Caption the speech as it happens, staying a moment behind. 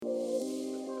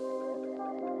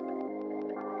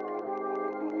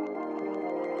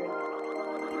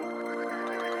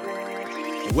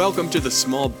Welcome to the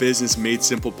Small Business Made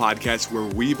Simple podcast, where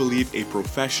we believe a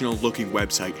professional-looking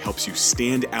website helps you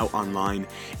stand out online,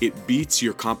 it beats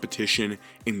your competition,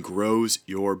 and grows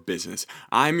your business.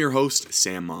 I'm your host,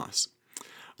 Sam Moss.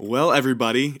 Well,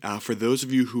 everybody, for those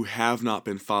of you who have not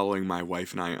been following my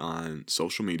wife and I on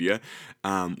social media,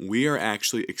 we are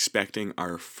actually expecting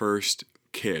our first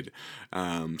kid.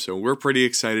 So we're pretty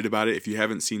excited about it. If you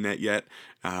haven't seen that yet,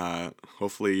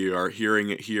 hopefully you are hearing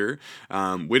it here.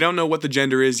 We don't know what the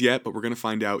gender is yet, but we're going to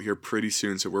find out here pretty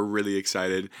soon. So we're really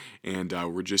excited, and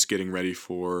we're just getting ready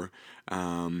for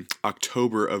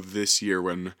October of this year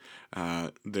when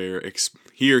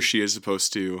he or she is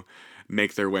supposed to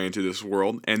make their way into this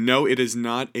world. And no, it is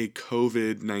not a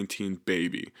COVID-19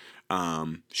 baby.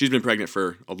 She's been pregnant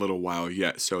for a little while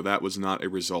yet, so that was not a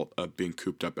result of being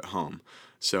cooped up at home.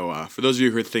 So for those of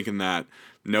you who are thinking that,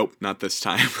 nope, not this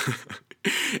time.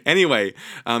 Anyway,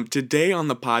 today on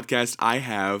the podcast, I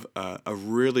have a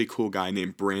really cool guy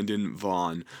named Brandon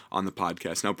Vaughn on the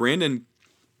podcast. Now, Brandon,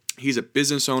 he's a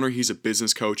business owner, he's a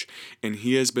business coach, and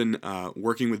he has been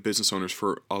working with business owners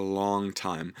for a long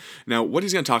time. Now, what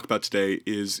he's going to talk about today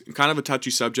is kind of a touchy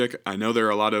subject. I know there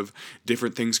are a lot of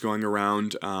different things going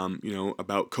around,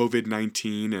 about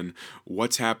COVID-19 and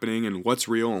what's happening and what's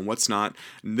real and what's not.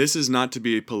 And this is not to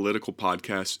be a political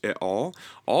podcast at all.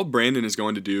 All Brandon is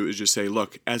going to do is just say,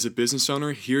 look, as a business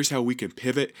owner, here's how we can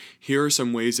pivot. Here are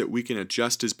some ways that we can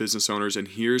adjust as business owners, and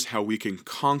here's how we can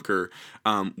conquer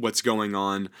what's going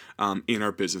on in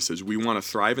our businesses. We want to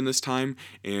thrive in this time,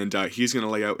 and he's going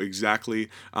to lay out exactly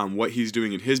what he's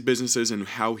doing in his businesses and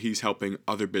how he's helping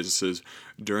other businesses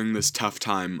during this tough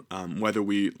time. Whether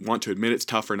we want to admit it's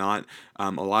tough or not,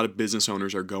 a lot of business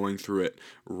owners are going through it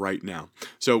right now.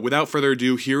 So without further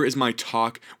ado, here is my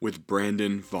talk with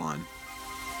Brandon Vaughn.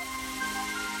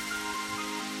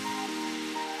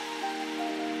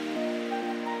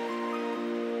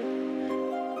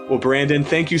 Well, Brandon,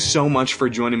 thank you so much for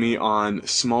joining me on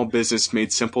Small Business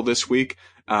Made Simple this week.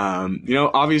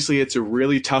 Obviously it's a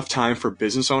really tough time for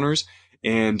business owners,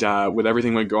 and with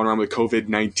everything going on with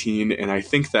COVID-19. And I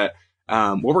think that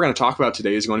what we're going to talk about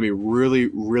today is going to be really,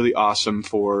 really awesome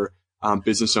for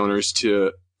business owners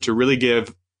to really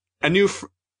give a new,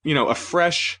 a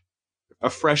fresh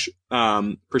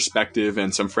perspective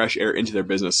and some fresh air into their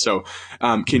business. So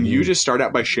can you just start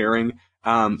out by sharing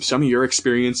some of your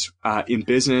experience in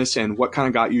business and what kind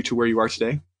of got you to where you are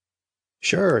today?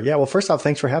 Sure. Yeah. Well, first off,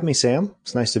 thanks for having me, Sam.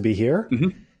 It's nice to be here. Mm-hmm.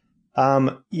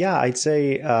 I'd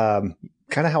say kind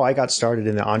of how I got started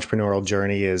in the entrepreneurial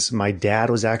journey is my dad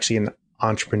was actually an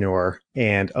entrepreneur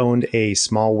and owned a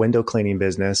small window cleaning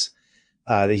business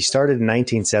that he started in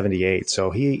 1978.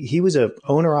 So he was a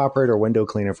owner-operator window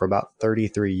cleaner for about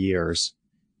 33 years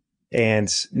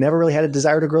and never really had a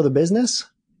desire to grow the business.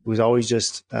 It was always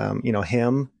just,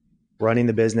 him running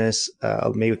the business,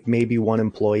 maybe one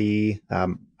employee.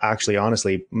 Actually,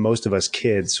 honestly, most of us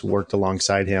kids worked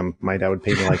alongside him. My dad would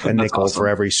pay me like a nickel for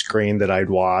every screen that I'd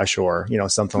wash or,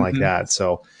 something like that.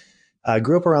 So I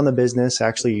grew up around the business,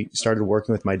 actually started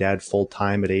working with my dad full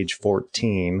time at age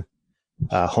 14,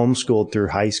 homeschooled through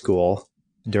high school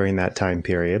during that time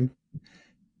period.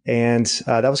 And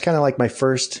that was kind of like my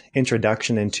first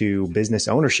introduction into business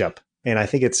ownership. And I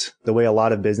think it's the way a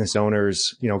lot of business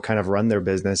owners, kind of run their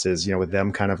business is, with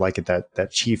them kind of like at that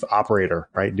chief operator,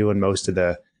 right? Doing most of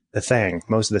the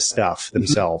most of the stuff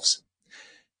themselves.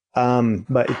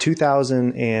 But in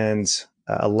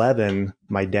 2011,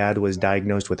 my dad was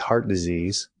diagnosed with heart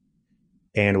disease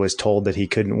and was told that he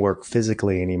couldn't work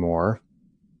physically anymore.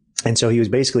 And so he was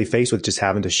basically faced with just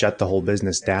having to shut the whole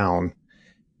business down.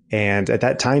 And at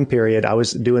that time period, I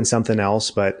was doing something else,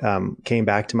 but came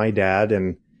back to my dad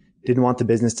and didn't want the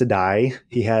business to die.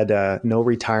 He had no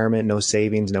retirement, no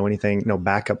savings, no anything, no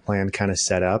backup plan kind of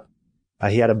set up.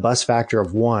 He had a bust factor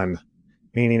of 1,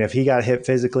 meaning if he got hit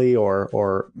physically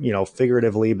or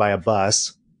figuratively by a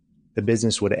bus, the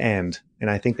business would end. And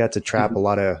I think that's a trap a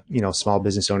lot of, small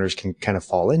business owners can kind of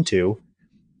fall into.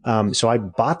 So I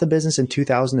bought the business in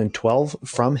 2012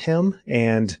 from him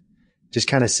and just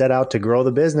kind of set out to grow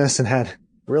the business and had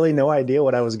really no idea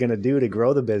what I was going to do to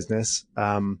grow the business.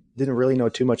 Didn't really know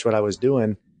too much what I was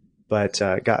doing, but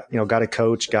got a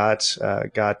coach, got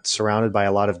surrounded by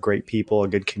a lot of great people, a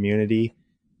good community,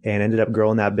 and ended up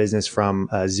growing that business from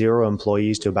 0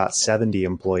 employees to about 70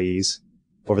 employees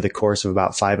over the course of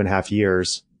about 5.5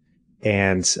 years.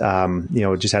 And,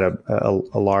 just had a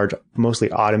large,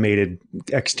 mostly automated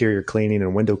exterior cleaning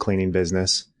and window cleaning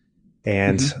business.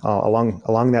 And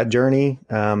along that journey,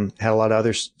 had a lot of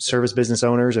other service business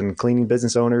owners and cleaning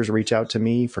business owners reach out to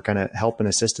me for kind of help and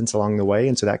assistance along the way.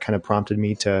 And so that kind of prompted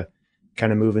me to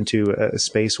kind of move into a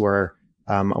space where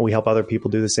we help other people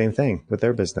do the same thing with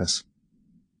their business.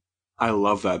 I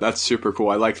love that. That's super cool.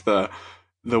 I like the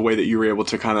way that you were able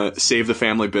to kind of save the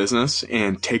family business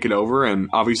and take it over. And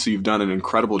obviously you've done an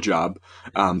incredible job.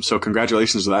 So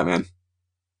congratulations to that, man.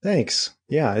 Thanks.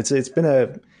 Yeah,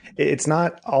 it's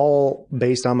not all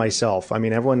based on myself. I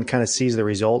mean, everyone kind of sees the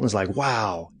result and is like,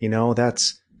 wow,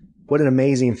 that's what an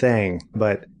amazing thing.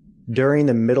 But during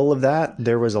the middle of that,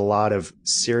 there was a lot of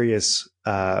serious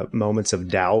moments of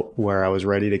doubt where I was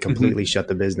ready to completely shut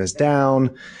the business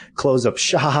down, close up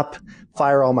shop,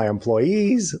 fire all my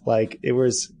employees. Like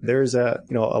there's a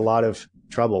lot of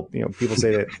trouble. People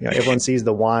say that everyone sees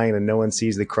the wine and no one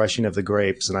sees the crushing of the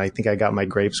grapes. And I think I got my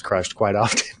grapes crushed quite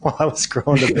often while I was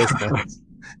growing the business.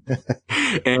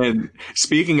 And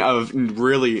speaking of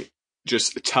really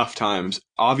just tough times,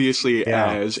 obviously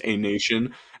as a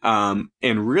nation, and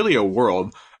really a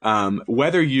world,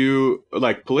 whether you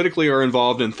like politically are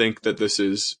involved and think that this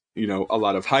is, a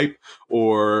lot of hype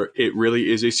or it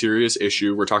really is a serious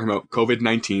issue. We're talking about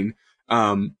COVID-19.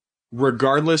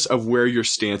 Regardless of where your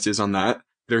stance is on that,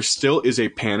 there still is a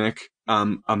panic,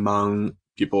 among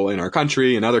people in our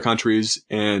country and other countries.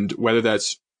 And whether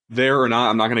that's there or not,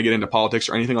 I'm not going to get into politics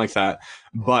or anything like that,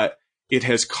 but it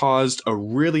has caused a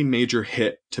really major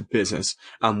hit to business.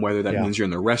 Whether that means you're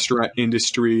in the restaurant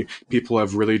industry, people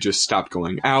have really just stopped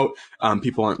going out.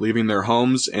 People aren't leaving their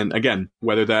homes. And again,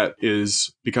 whether that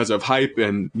is because of hype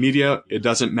and media, it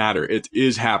doesn't matter. It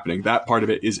is happening. That part of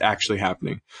it is actually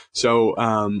happening. So,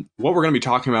 what we're going to be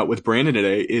talking about with Brandon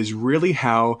today is really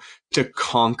how to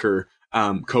conquer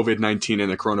COVID-19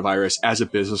 and the coronavirus as a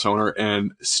business owner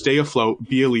and stay afloat,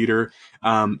 be a leader,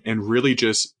 and really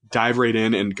just dive right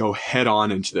in and go head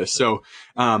on into this. So,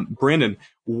 Brandon,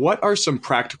 what are some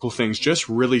practical things just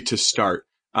really to start?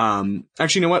 Actually,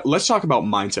 you know what? Let's talk about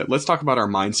mindset. Let's talk about our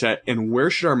mindset and where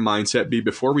should our mindset be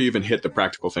before we even hit the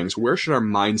practical things? Where should our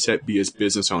mindset be as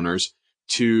business owners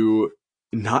to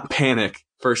not panic,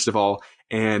 first of all,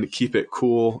 and keep it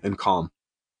cool and calm?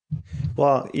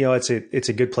 Well, it's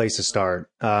a good place to start.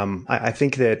 I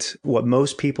think that what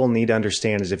most people need to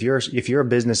understand is if you're a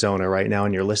business owner right now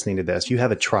and you're listening to this, you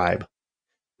have a tribe.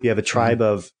 You have a tribe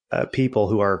of people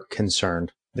who are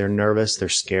concerned. They're nervous. They're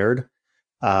scared,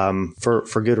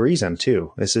 for good reason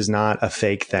too. This is not a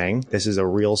fake thing. This is a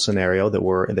real scenario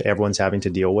that everyone's having to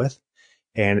deal with.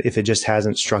 And if it just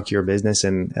hasn't struck your business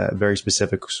in very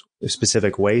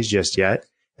specific ways just yet,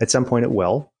 at some point it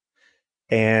will.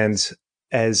 And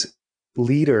as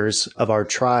leaders of our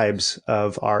tribes,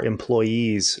 of our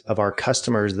employees, of our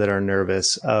customers that are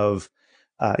nervous, of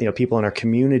people in our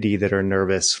community that are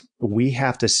nervous, we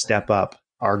have to step up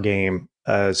our game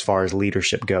as far as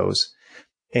leadership goes.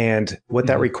 And what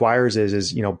that requires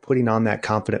is putting on that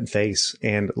confident face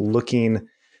and looking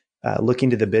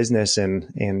to the business and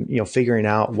figuring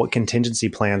out what contingency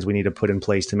plans we need to put in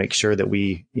place to make sure that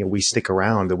we stick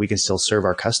around, that we can still serve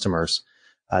our customers.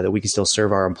 That we can still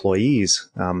serve our employees,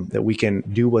 that we can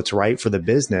do what's right for the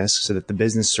business so that the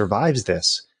business survives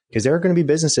this. Because there are going to be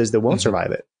businesses that won't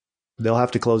survive it. They'll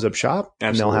have to close up shop.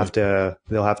 Absolutely. And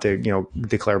they'll have to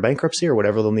declare bankruptcy or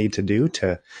whatever they'll need to do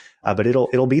but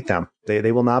it'll beat them.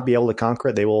 They will not be able to conquer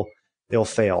it. They'll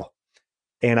fail.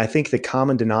 And I think the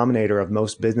common denominator of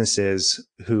most businesses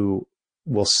who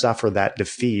will suffer that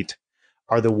defeat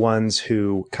are the ones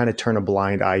who kind of turn a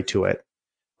blind eye to it.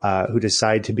 Who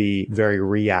decide to be very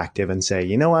reactive and say,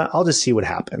 you know what, I'll just see what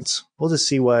happens. We'll just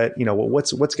see what's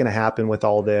going to happen with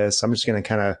all this. I'm just going to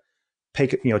kind of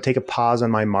take a pause on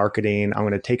my marketing. I'm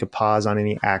going to take a pause on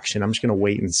any action. I'm just going to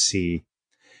wait and see.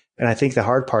 And I think the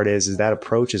hard part is that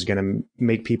approach is going to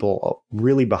make people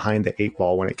really behind the eight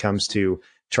ball when it comes to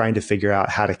trying to figure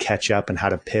out how to catch up and how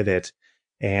to pivot.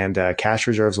 And cash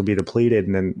reserves will be depleted,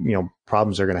 and then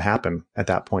problems are going to happen at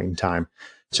that point in time.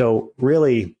 So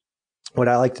really, what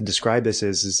I like to describe this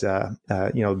is a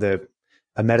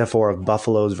metaphor of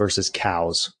buffaloes versus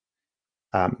cows.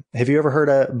 Have you ever heard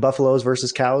a buffaloes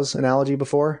versus cows analogy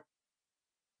before?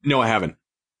 No, I haven't.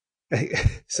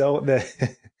 So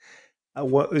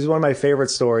what is one of my favorite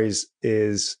stories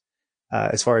is,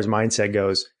 as far as mindset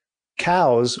goes,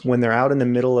 cows, when they're out in the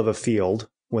middle of a field,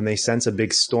 when they sense a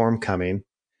big storm coming,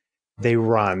 they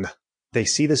run. They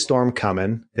see the storm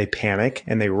coming, they panic,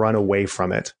 and they run away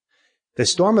from it. The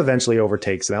storm eventually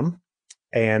overtakes them,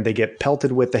 and they get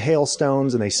pelted with the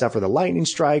hailstones, and they suffer the lightning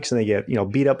strikes, and they get,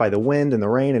 beat up by the wind and the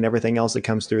rain and everything else that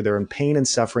comes through. They're in pain and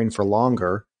suffering for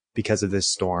longer because of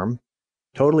this storm,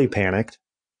 totally panicked.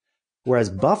 Whereas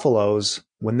buffaloes,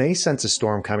 when they sense a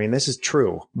storm coming, this is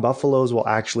true. Buffaloes will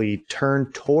actually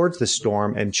turn towards the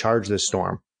storm and charge the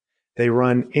storm. They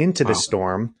run into the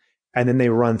storm and then they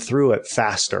run through it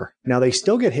faster. Now they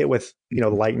still get hit with,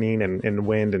 lightning and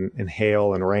wind and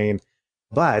hail and rain,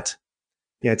 but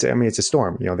it's a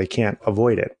storm, they can't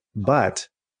avoid it, but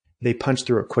they punch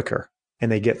through it quicker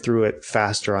and they get through it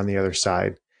faster on the other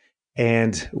side.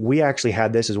 And we actually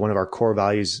had this as one of our core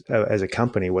values as a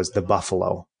company, was the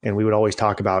buffalo. And we would always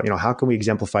talk about, how can we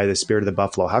exemplify the spirit of the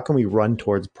buffalo? How can we run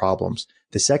towards problems?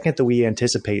 The second that we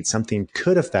anticipate something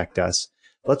could affect us,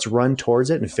 let's run towards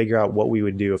it and figure out what we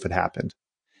would do if it happened.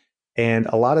 And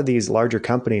a lot of these larger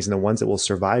companies and the ones that will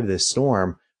survive this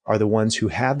storm are the ones who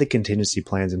have the contingency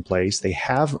plans in place. They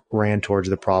have ran towards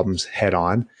the problems head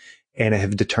on and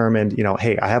have determined,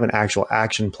 hey, I have an actual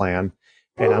action plan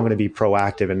and I'm going to be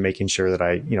proactive in making sure that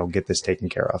I, get this taken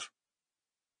care of.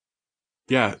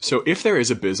 Yeah. So if there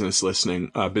is a business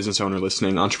owner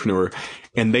listening, entrepreneur,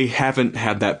 and they haven't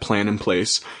had that plan in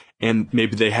place, and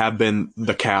maybe they have been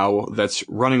the cow that's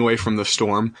running away from the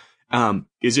storm,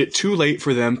 is it too late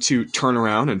for them to turn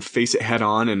around and face it head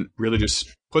on and really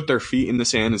just put their feet in the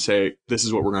sand and say, this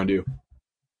is what we're going to do?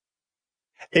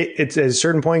 It's at a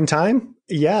certain point in time.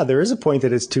 Yeah, there is a point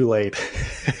that it's too late.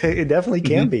 It definitely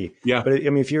can be. Yeah. But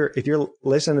if you're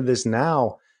listening to this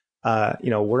now, we're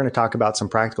going to talk about some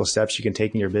practical steps you can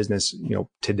take in your business,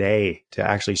 today to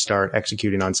actually start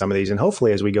executing on some of these. And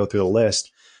hopefully as we go through the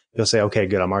list, you'll say, okay,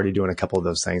 good. I'm already doing a couple of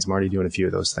those things. I'm already doing a few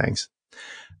of those things.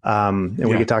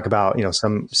 We could talk about,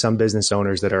 some business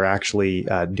owners that are actually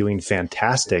doing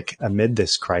fantastic amid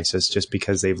this crisis just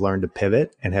because they've learned to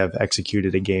pivot and have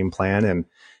executed a game plan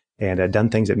and done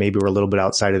things that maybe were a little bit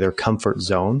outside of their comfort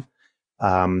zone.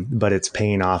 But it's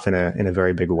paying off in a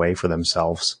very big way for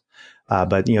themselves.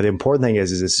 But the important thing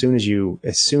is as soon as you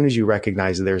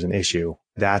recognize that there's an issue,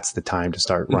 that's the time to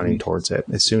start running towards it.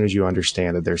 As soon as you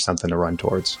understand that there's something to run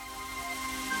towards.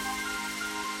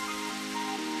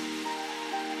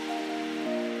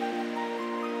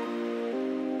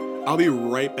 I'll be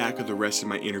right back with the rest of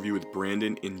my interview with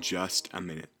Brandon in just a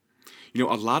minute. A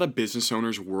lot of business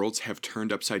owners' worlds have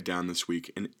turned upside down this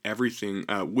week, and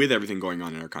with everything going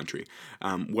on in our country.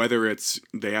 Whether it's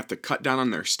they have to cut down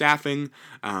on their staffing,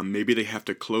 maybe they have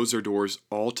to close their doors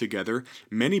altogether.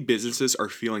 Many businesses are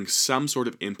feeling some sort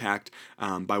of impact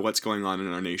by what's going on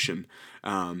in our nation.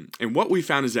 And what we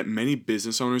found is that many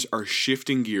business owners are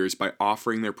shifting gears by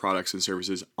offering their products and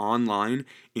services online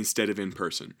instead of in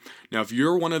person. Now, if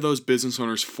you're one of those business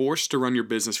owners forced to run your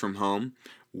business from home,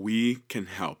 we can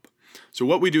help. So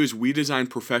what we do is we design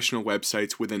professional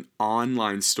websites with an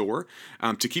online store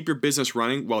to keep your business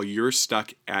running while you're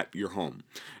stuck at your home.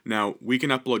 Now, we can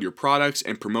upload your products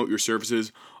and promote your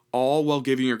services, all while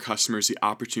giving your customers the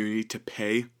opportunity to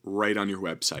pay right on your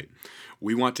website.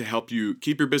 We want to help you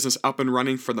keep your business up and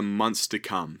running for the months to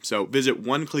come. So visit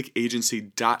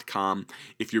oneclickagency.com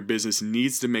if your business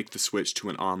needs to make the switch to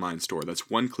an online store. That's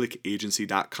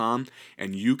oneclickagency.com,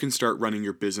 and you can start running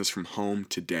your business from home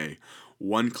today.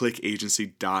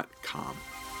 oneclickagency.com.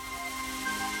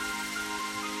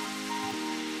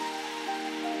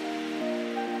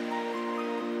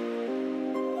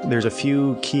 There's a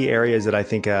few key areas that I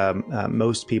think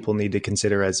most people need to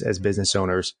consider as business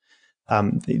owners.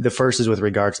 The first is with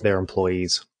regard to their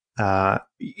employees.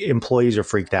 Employees are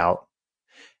freaked out.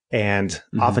 And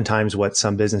oftentimes what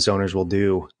some business owners will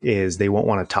do is they won't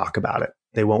want to talk about it.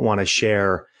 They won't want to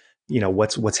share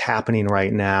what's happening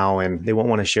right now, and they won't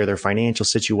want to share their financial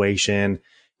situation.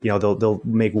 They'll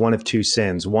make one of two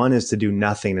sins. One is to do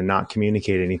nothing and not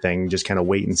communicate anything, just kind of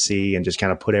wait and see and just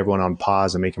kind of put everyone on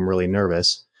pause and make them really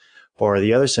nervous. Or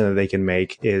the other sin that they can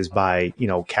make is by,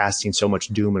 casting so much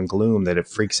doom and gloom that it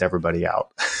freaks everybody out.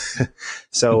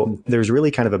 So there's really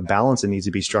kind of a balance that needs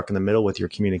to be struck in the middle with your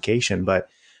communication. But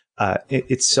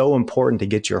it's so important to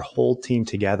get your whole team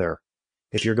together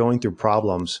if you're going through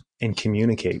problems and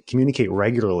communicate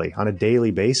regularly on a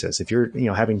daily basis. If you're,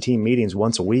 having team meetings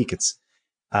once a week, it's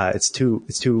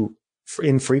too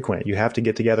infrequent. You have to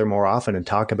get together more often and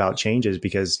talk about changes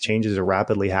because changes are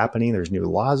rapidly happening. There's new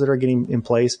laws that are getting in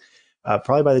place.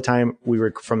 Probably by the time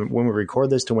from when we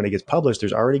record this to when it gets published,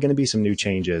 there's already going to be some new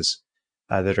changes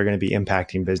that are going to be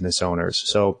impacting business owners.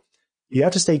 So you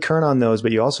have to stay current on those,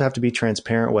 but you also have to be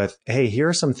transparent with, hey, here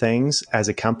are some things as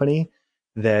a company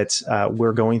that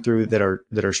we're going through that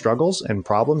are struggles and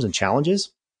problems and challenges.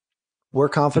 We're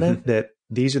confident that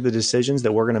these are the decisions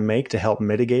that we're going to make to help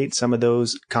mitigate some of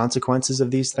those consequences of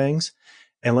these things.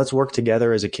 And let's work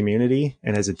together as a community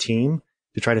and as a team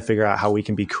to try to figure out how we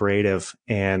can be creative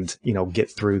and, get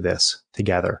through this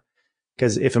together.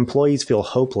 Because if employees feel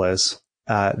hopeless,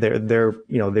 they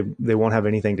won't have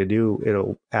anything to do.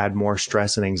 It'll add more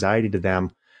stress and anxiety to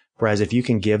them. Whereas if you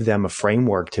can give them a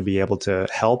framework to be able to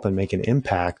help and make an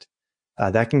impact,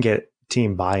 that can get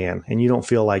team buy-in, and you don't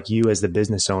feel like you as the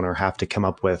business owner have to come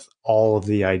up with all of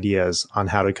the ideas on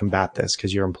how to combat this,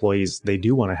 because your employees, they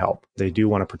do want to help. They do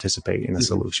want to participate in a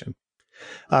solution.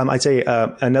 I'd say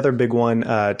another big one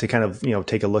to kind of,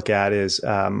 take a look at is,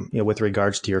 with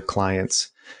regards to your clients.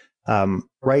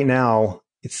 Right now,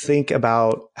 think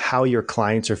about how your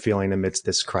clients are feeling amidst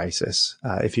this crisis.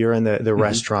 If you're in the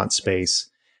restaurant space,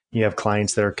 you have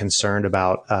clients that are concerned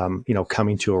about,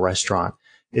 coming to a restaurant.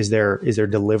 Is there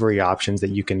delivery options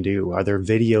that you can do? Are there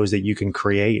videos that you can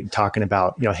create talking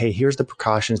about, hey, here's the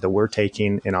precautions that we're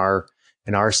taking in our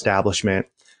establishment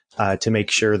to make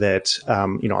sure that,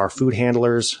 our food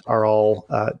handlers are all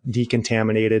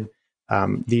decontaminated.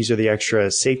 These are the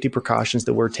extra safety precautions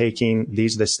that we're taking.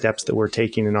 These are the steps that we're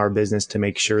taking in our business to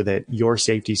make sure that your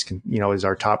safety is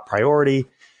our top priority.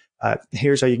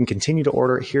 Here's how you can continue to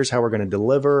order. Here's how we're going to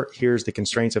deliver. Here's the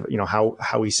constraints of,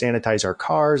 how we sanitize our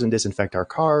cars and disinfect our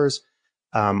cars.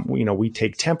 We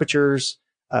take temperatures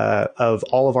of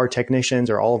all of our technicians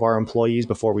or all of our employees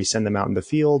before we send them out in the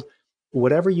field.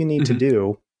 Whatever you need to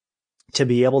do to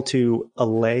be able to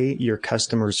allay your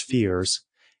customers' fears,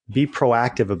 be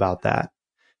proactive about that.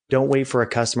 Don't wait for a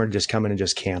customer to just come in and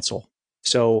just cancel.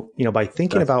 So, by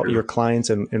thinking about your clients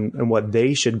and what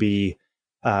they should be,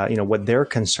 what their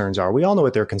concerns are. We all know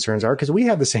what their concerns are because we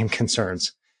have the same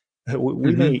concerns.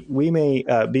 We may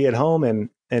be at home and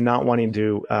not wanting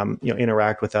to,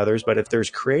 interact with others. But if there's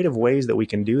creative ways that we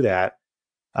can do that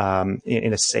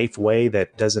in a safe way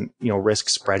that doesn't, risk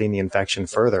spreading the infection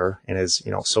further and is,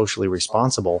 socially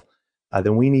responsible,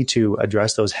 then we need to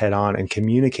address those head on and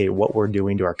communicate what we're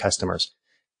doing to our customers.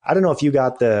 I don't know if you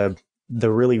got the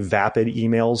really vapid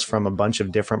emails from a bunch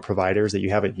of different providers that you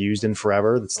haven't used in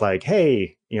forever. That's like,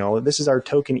 hey, this is our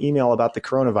token email about the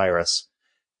coronavirus.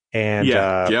 And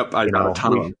I got a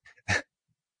ton of them.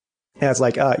 Yeah, it's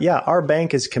like, our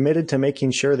bank is committed to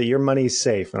making sure that your money's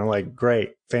safe. And I'm like,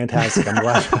 great, fantastic. I'm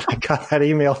glad that I got that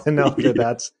email to know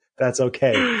that that's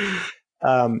okay.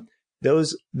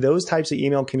 Those types of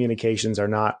email communications are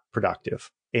not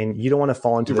productive. And you don't want to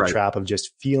fall into the trap of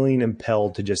just feeling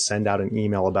impelled to just send out an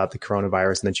email about the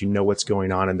coronavirus and that what's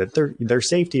going on and that their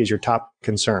safety is your top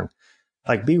concern.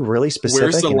 Like, be really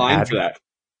specific. Where's the line for that?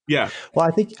 Yeah. Well,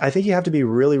 I think you have to be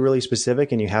really, really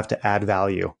specific and you have to add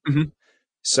value. Mm-hmm.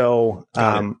 So,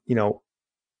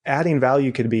 adding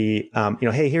value could be,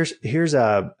 hey, here's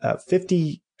a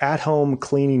 50 at-home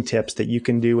cleaning tips that you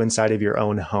can do inside of your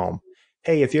own home.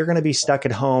 Hey, if you're going to be stuck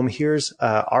at home, here's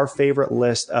our favorite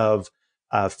list of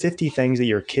 50 things that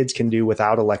your kids can do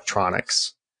without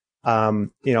electronics.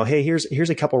 Hey, here's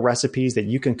a couple recipes that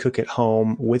you can cook at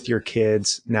home with your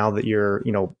kids now that you're,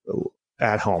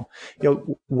 at home.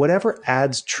 Whatever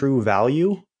adds true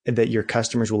value that your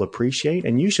customers will appreciate,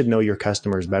 and you should know your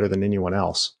customers better than anyone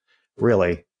else,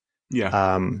 really.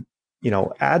 Yeah.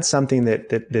 Add something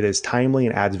that is timely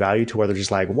and adds value to where they're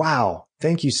just like, wow,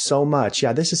 thank you so much.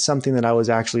 Yeah, this is something that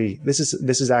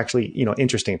this is actually,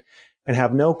 interesting. And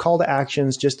have no call to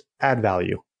actions, just add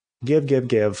value.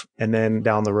 Give. And then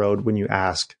down the road, when you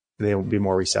ask, they will be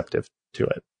more receptive to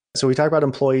it. So we talked about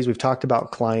employees. We've talked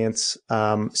about clients.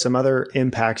 Some other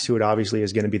impacts to it, obviously,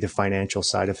 is going to be the financial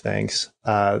side of things.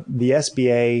 The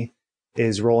SBA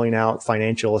is rolling out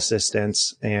financial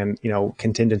assistance and,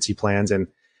 contingency plans, and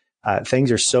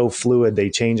things are so fluid. They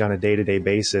change on a day-to-day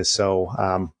basis.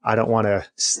 So I don't want to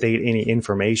state any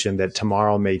information that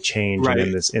tomorrow may change. Right.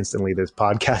 And then this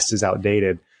podcast is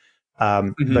outdated.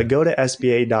 But go to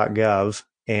SBA.gov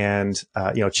and,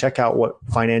 check out what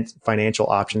financial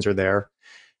options are there.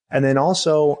 And then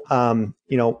also,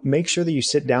 make sure that you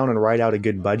sit down and write out a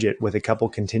good budget with a couple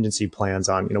contingency plans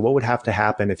on, what would have to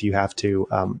happen if you have to,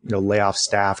 lay off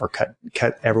staff or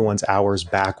cut everyone's hours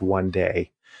back one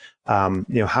day.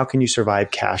 How can you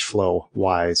survive cash flow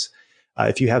wise?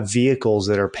 If you have vehicles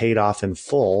that are paid off in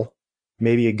full,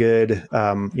 maybe a good,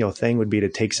 thing would be to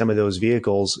take some of those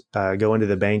vehicles, go into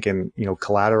the bank and,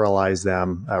 collateralize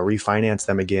them, refinance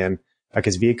them again,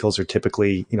 because vehicles are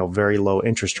typically, very low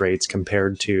interest rates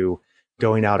compared to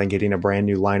going out and getting a brand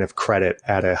new line of credit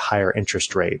at a higher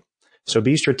interest rate. So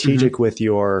be strategic with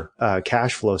your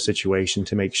cash flow situation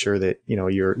to make sure that,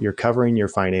 you're covering your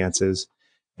finances.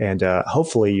 And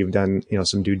hopefully you've done,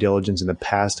 some due diligence in the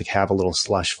past to have a little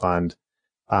slush fund.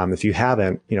 If you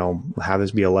haven't, have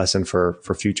this be a lesson for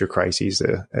future crises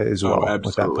as well. Absolutely.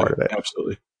 With that part of it.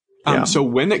 Absolutely. So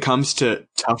when it comes to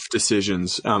tough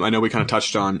decisions, I know we kind of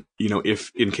touched on,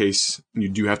 if in case you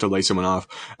do have to lay someone off,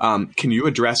 can you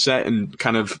address that and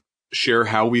kind of share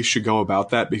how we should go about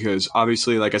that? Because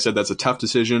obviously, like I said, that's a tough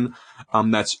decision.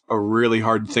 That's a really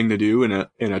hard thing to do in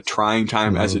a trying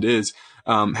time as it is.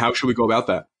 How should we go about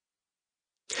that?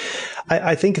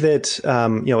 I think that,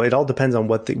 it all depends on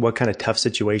what kind of tough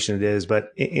situation it is.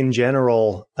 But in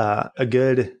general, a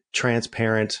good,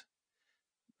 transparent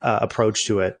approach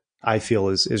to it, I feel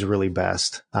is really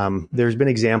best. There's been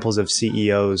examples of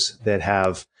CEOs that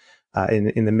have,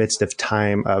 in the midst of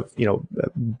time of,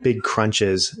 big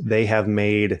crunches, they have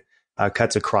made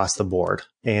cuts across the board,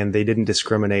 and they didn't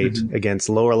discriminate against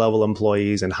lower level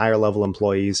employees and higher level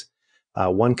employees.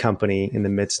 One company, in the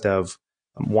midst of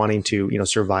wanting to,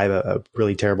 survive a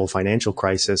really terrible financial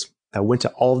crisis, went to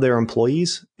all of their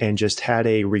employees and just had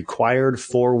a required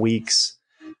 4 weeks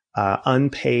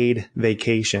unpaid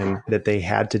vacation that they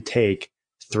had to take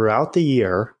throughout the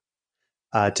year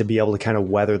to be able to kind of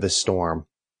weather the storm.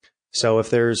 So if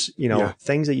there's,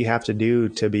 things that you have to do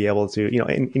to be able to,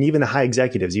 and even the high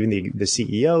executives, even the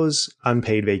CEOs,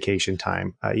 unpaid vacation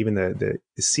time, even the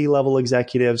C-level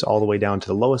executives, all the way down to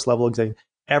the lowest level executive,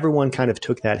 everyone kind of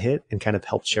took that hit and kind of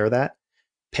helped share that.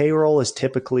 Payroll is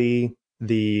typically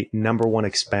the number one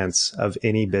expense of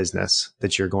any business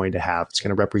that you're going to have. It's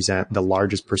going to represent the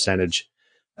largest percentage,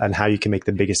 and how you can make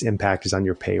the biggest impact is on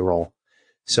your payroll.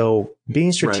 So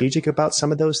being strategic about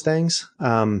some of those things,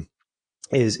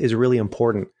 is really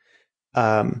important.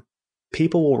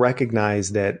 People will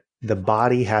recognize that the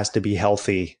body has to be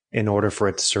healthy in order for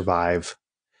it to survive.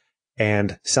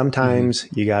 And sometimes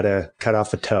you got to cut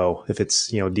off a toe if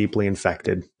it's, deeply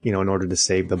infected, in order to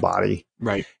save the body.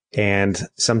 Right. And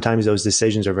sometimes those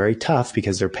decisions are very tough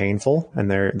because they're painful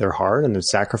and they're hard, and the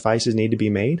sacrifices need to be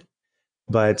made.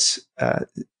 But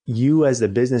you as the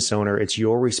business owner, it's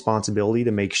your responsibility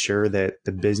to make sure that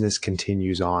the business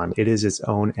continues on. It is its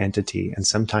own entity. And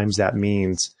sometimes that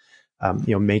means,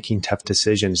 making tough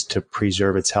decisions to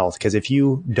preserve its health. Because if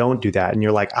you don't do that and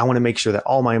you're like, I want to make sure that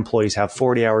all my employees have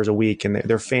 40 hours a week and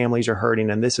their families are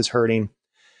hurting and this is hurting,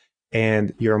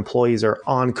 and your employees are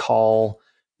on call,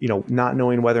 not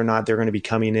knowing whether or not they're going to be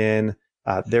coming in,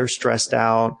 they're stressed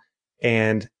out,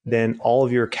 and then all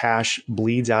of your cash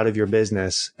bleeds out of your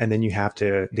business, and then you have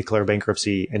to declare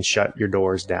bankruptcy and shut your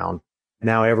doors down.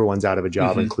 Now everyone's out of a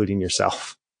job, including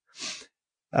yourself.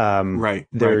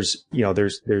 There's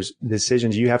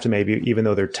decisions you have to make, even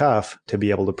though they're tough, to be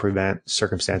able to prevent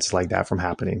circumstances like that from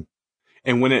happening.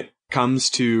 And when it comes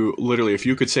to literally, if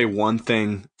you could say one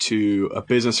thing to a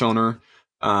business owner,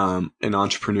 an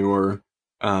entrepreneur,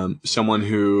 someone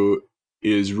who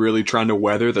is really trying to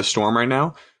weather the storm right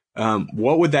now,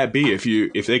 what would that be?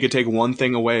 If they could take one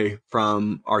thing away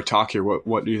from our talk here,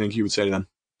 what do you think you would say to them?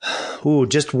 Ooh,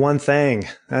 just one thing.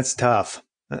 That's tough.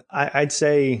 I'd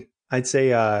say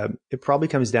it probably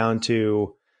comes down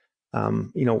to,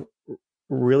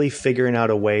 really figuring out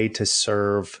a way to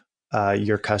serve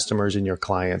your customers and your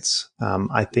clients.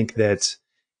 I think that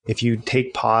if you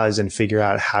take pause and figure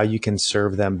out how you can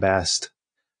serve them best,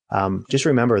 just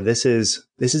remember this is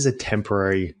a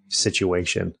temporary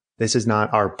situation. This is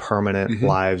not our permanent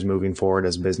lives moving forward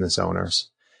as business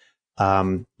owners.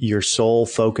 Your sole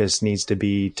focus needs to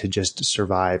be to just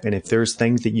survive. And if there's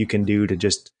things that you can do to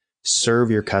just serve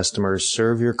your customers,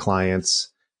 serve your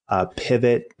clients,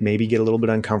 pivot, maybe get a little bit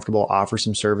uncomfortable, offer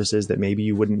some services that maybe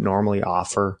you wouldn't normally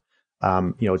offer,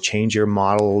 change your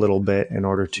model a little bit in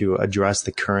order to address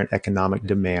the current economic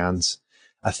demands,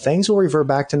 things will revert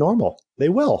back to normal. They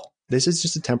will. This is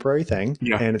just a temporary thing.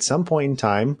 Yeah. And at some point in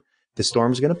time, the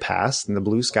storm's going to pass and the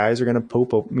blue skies are going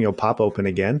to pop open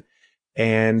again,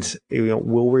 and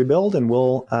we'll rebuild and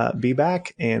we'll be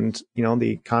back, and the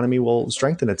economy will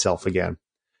strengthen itself again.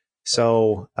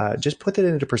 So just put that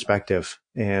into perspective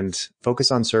and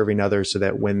focus on serving others, so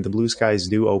that when the blue skies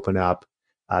do open up,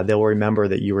 they'll remember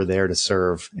that you were there to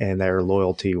serve, and their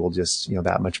loyalty will just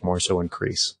that much more so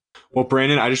increase. Well,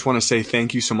 Brandon, I just want to say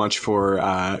thank you so much for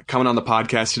coming on the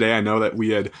podcast today. I know that we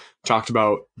had talked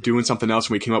about doing something else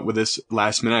and we came up with this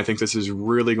last minute. I think this is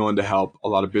really going to help a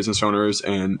lot of business owners,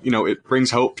 and, it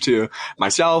brings hope to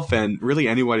myself and really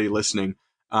anybody listening,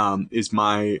 is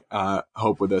my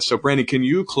hope with this. So, Brandon, can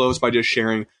you close by just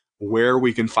sharing where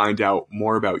we can find out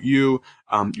more about you,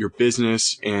 your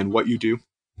business, and what you do?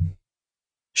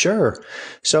 Sure.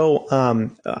 So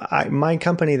my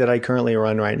company that I currently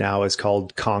run right now is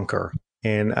called Conquer.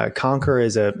 And Conquer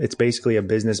it's basically a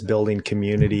business building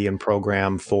community and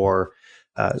program for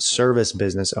service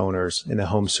business owners in the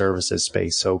home services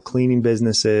space. So cleaning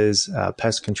businesses,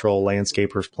 pest control,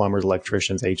 landscapers, plumbers,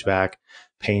 electricians, HVAC,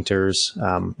 painters,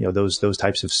 those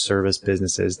types of service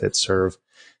businesses that serve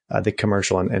the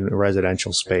commercial and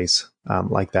residential space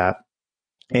like that.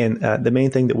 And the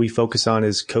main thing that we focus on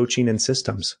is coaching and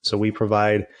systems. So we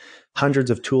provide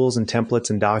hundreds of tools and templates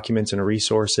and documents and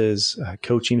resources,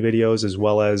 coaching videos, as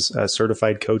well as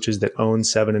certified coaches that own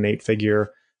 7- and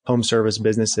 8-figure home service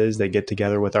businesses that get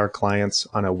together with our clients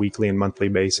on a weekly and monthly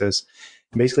basis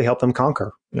and basically help them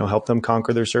conquer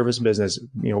their service business,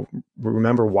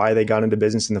 remember why they got into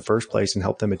business in the first place and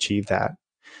help them achieve that.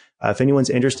 If anyone's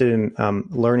interested in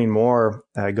learning more,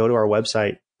 go to our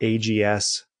website,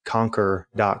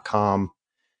 agsconquer.com.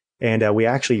 And we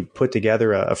actually put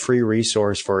together a free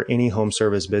resource for any home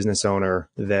service business owner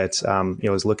that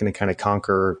is looking to kind of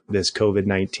conquer this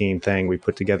COVID-19 thing. We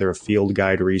put together a field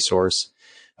guide resource.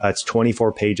 It's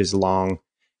 24 pages long.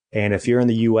 And if you're in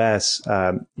the U.S.,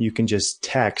 you can just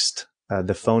text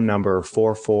the phone number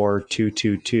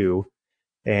 44222.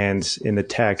 And in the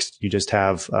text, you just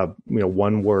have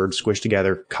one word squished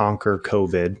together, conquer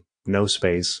COVID, no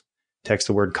space. Text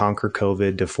the word conquer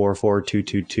COVID to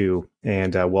 44222,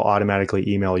 and we'll automatically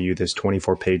email you this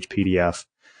 24-page PDF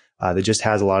that just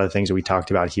has a lot of things that we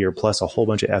talked about here, plus a whole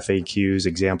bunch of FAQs,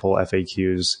 example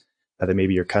FAQs that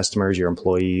maybe your customers, your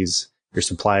employees, your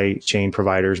supply chain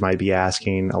providers might be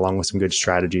asking, along with some good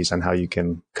strategies on how you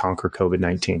can conquer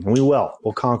COVID-19. And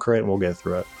we'll conquer it and we'll get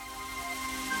through it.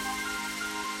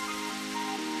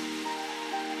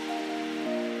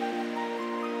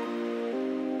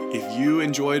 If you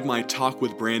enjoyed my talk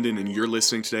with Brandon and you're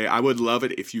listening today, I would love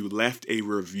it if you left a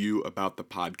review about the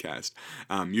podcast.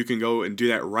 You can go and do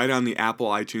that right on the Apple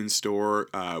iTunes store,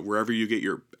 wherever you get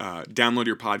your download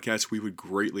your podcast. We would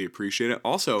greatly appreciate it.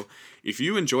 Also, if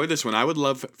you enjoy this one, I would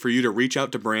love for you to reach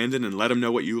out to Brandon and let him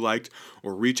know what you liked,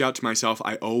 or reach out to myself.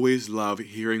 I always love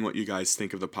hearing what you guys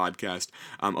think of the podcast.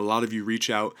 A lot of you reach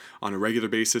out on a regular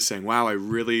basis saying, wow, I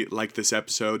really like this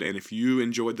episode. And if you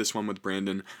enjoyed this one with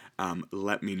Brandon,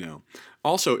 let me know.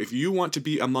 Also, if you want to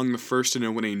be among the first to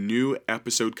know when a new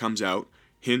episode comes out,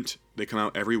 hint, they come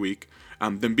out every week,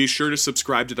 then be sure to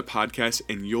subscribe to the podcast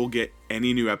and you'll get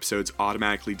any new episodes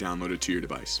automatically downloaded to your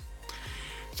device.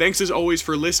 Thanks as always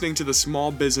for listening to the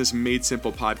Small Business Made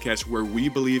Simple podcast, where we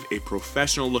believe a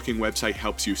professional looking website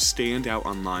helps you stand out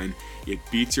online, it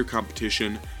beats your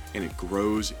competition, and it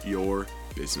grows your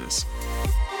business.